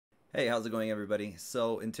Hey, how's it going everybody?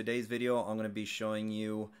 So in today's video, I'm going to be showing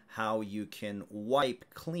you how you can wipe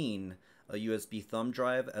clean a USB thumb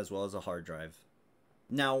drive as well as a hard drive.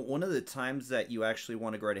 Now, one of the times that you actually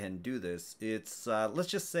want to go right ahead and do this, it's let's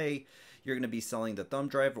just say you're going to be selling the thumb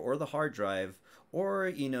drive or the hard drive, or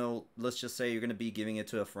let's just say you're going to be giving it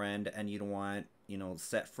to a friend and you don't want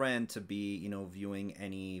set friend to be viewing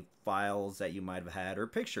any files that you might have had or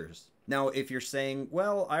pictures. Now, if you're saying,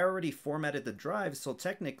 well, I already formatted the drive, so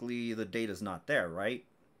technically the data's not there, right?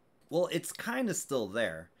 Well, it's kind of still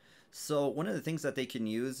there. So one of the things that they can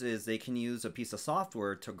use is they can use a piece of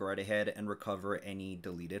software to go right ahead and recover any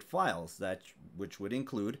deleted files, which would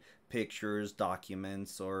include pictures,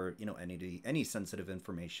 documents, or any sensitive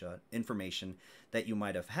information that you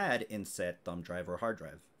might have had in said thumb drive or hard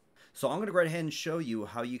drive. So I'm going to go right ahead and show you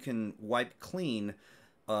how you can wipe clean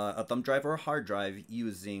a thumb drive or a hard drive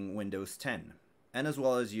using Windows 10, and as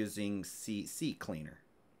well as using CCleaner.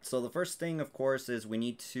 So the first thing, of course, is we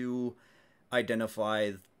need to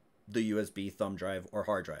identify the USB thumb drive or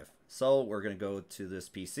hard drive. So we're going to go to this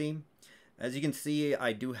PC. As you can see,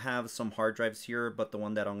 I do have some hard drives here, but the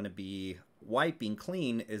one that I'm going to be wiping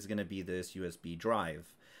clean is going to be this USB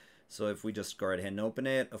drive. So if we just go right ahead and open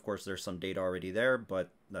it, of course there's some data already there, but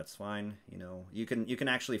that's fine. You can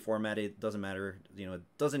actually format it. Doesn't matter. It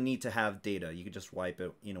doesn't need to have data. You can just wipe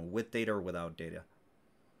it, with data or without data.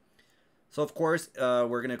 So of course,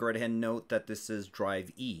 we're gonna go right ahead and note that this is drive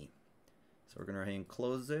E. So we're gonna go ahead and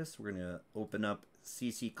close this. We're gonna open up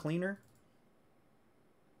CCleaner.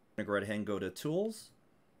 We're gonna go right ahead and go to Tools.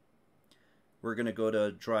 We're gonna go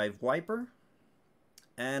to Drive Wiper.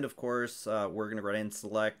 And of course, we're going to go ahead and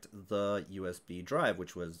select the USB drive,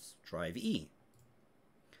 which was drive E.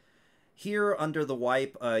 Here under the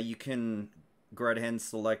wipe, you can go right ahead and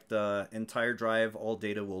select the entire drive. All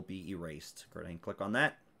data will be erased. Go ahead and click on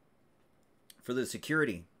that. For the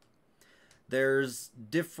security, there's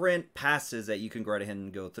different passes that you can go right ahead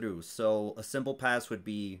and go through. So a simple pass would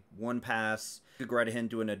be one pass. You could go right ahead and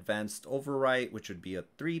do an advanced overwrite, which would be a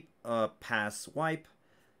 3-pass wipe.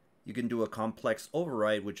 You can do a complex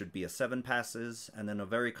override, which would be a 7 passes, and then a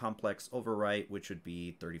very complex overwrite, which would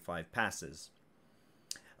be 35 passes.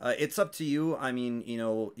 It's up to you. I mean,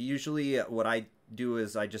 usually what I do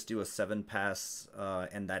is I just do a 7 pass,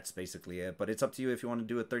 and that's basically it. But it's up to you if you want to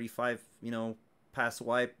do a 35, pass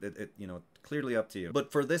wipe. Clearly up to you.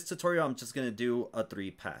 But for this tutorial, I'm just going to do a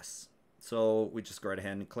 3 pass. So we just go right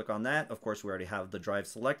ahead and click on that. Of course, we already have the drive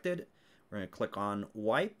selected. We're going to click on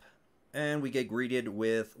wipe. And we get greeted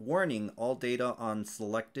with warning, all data on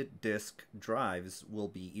selected disk drives will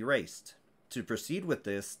be erased. To proceed with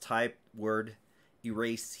this, type word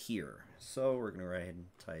erase here. So we're going to go ahead and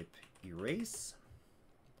type erase,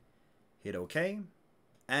 hit OK.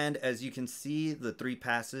 And as you can see, the 3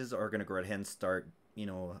 passes are going to go ahead and start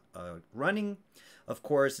running. Of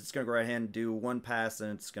course, it's going to go ahead and do 1 pass,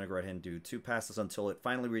 and it's going to go ahead and do 2 passes until it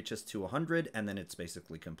finally reaches to 100, and then it's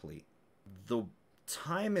basically complete. The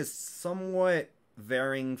time is somewhat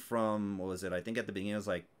varying from, what was it? I think at the beginning it was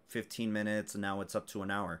like 15 minutes, and now it's up to an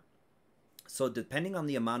hour. So depending on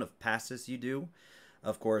the amount of passes you do,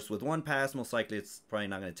 of course, with 1 pass, most likely it's probably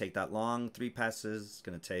not going to take that long. 3 passes is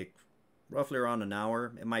going to take roughly around an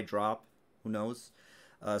hour. It might drop, who knows.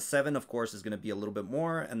 7, of course, is going to be a little bit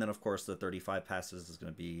more, and then of course the 35 passes is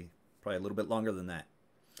going to be probably a little bit longer than that.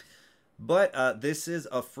 But this is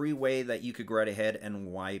a free way that you could go right ahead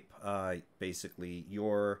and wipe basically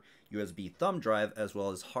your USB thumb drive as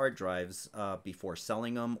well as hard drives before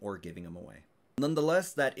selling them or giving them away.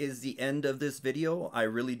 Nonetheless, that is the end of this video. I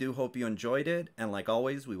really do hope you enjoyed it. And like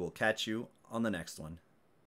always, we will catch you on the next one.